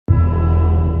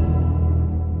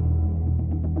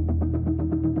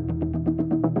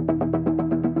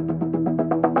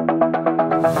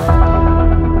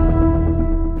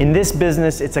In this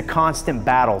business, it's a constant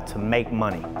battle to make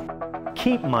money,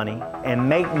 keep money, and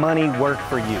make money work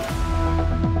for you.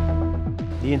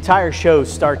 The entire show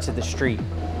starts at the street.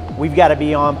 We've got to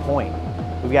be on point.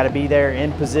 We've got to be there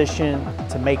in position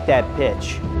to make that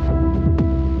pitch.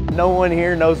 No one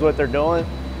here knows what they're doing,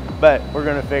 but we're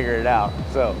gonna figure it out.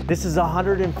 So this is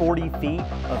 140 feet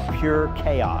of pure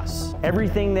chaos.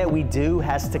 Everything that we do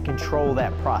has to control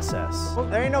that process. Well,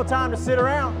 there ain't no time to sit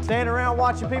around, stand around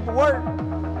watching people work.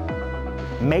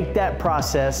 Make that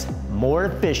process more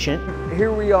efficient.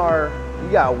 Here we are,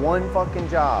 you got one fucking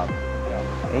job,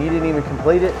 and you didn't even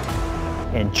complete it.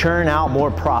 And churn out more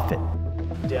profit.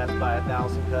 Death by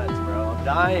 1,000 cuts, bro. I'm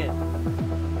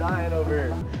dying over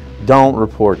here. Don't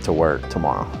report to work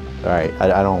tomorrow, all right?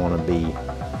 I don't want to be,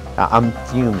 I'm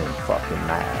fuming fucking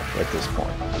mad at this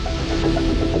point.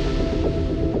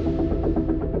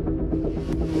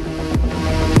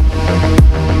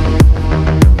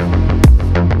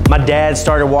 My dad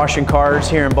started washing cars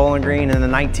here in Bowling Green in the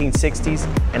 1960s,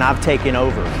 and I've taken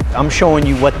over. I'm showing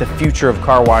you what the future of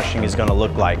car washing is gonna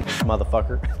look like,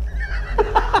 motherfucker.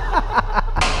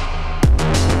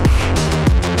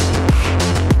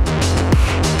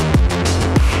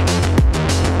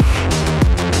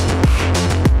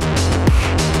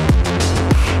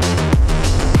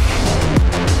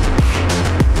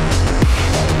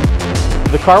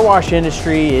 The car wash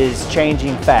industry is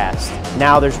changing fast.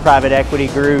 Now there's private equity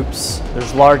groups,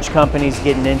 there's large companies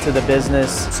getting into the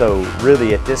business. So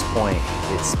really at this point,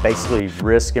 it's basically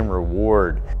risk and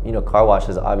reward. You know, car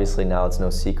washes, obviously now it's no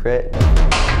secret.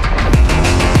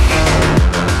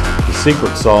 The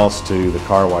secret sauce to the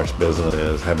car wash business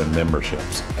is having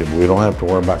memberships. We don't have to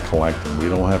worry about collecting. We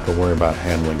don't have to worry about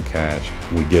handling cash.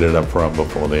 We get it up front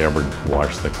before they ever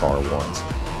wash the car once.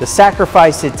 The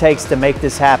sacrifice it takes to make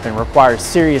this happen requires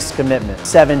serious commitment,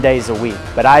 7 days a week.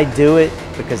 But I do it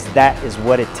because that is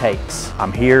what it takes.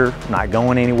 I'm here, not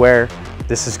going anywhere.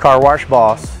 This is Car Wash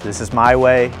Boss. This is my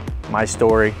way, my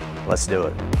story. Let's do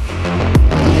it.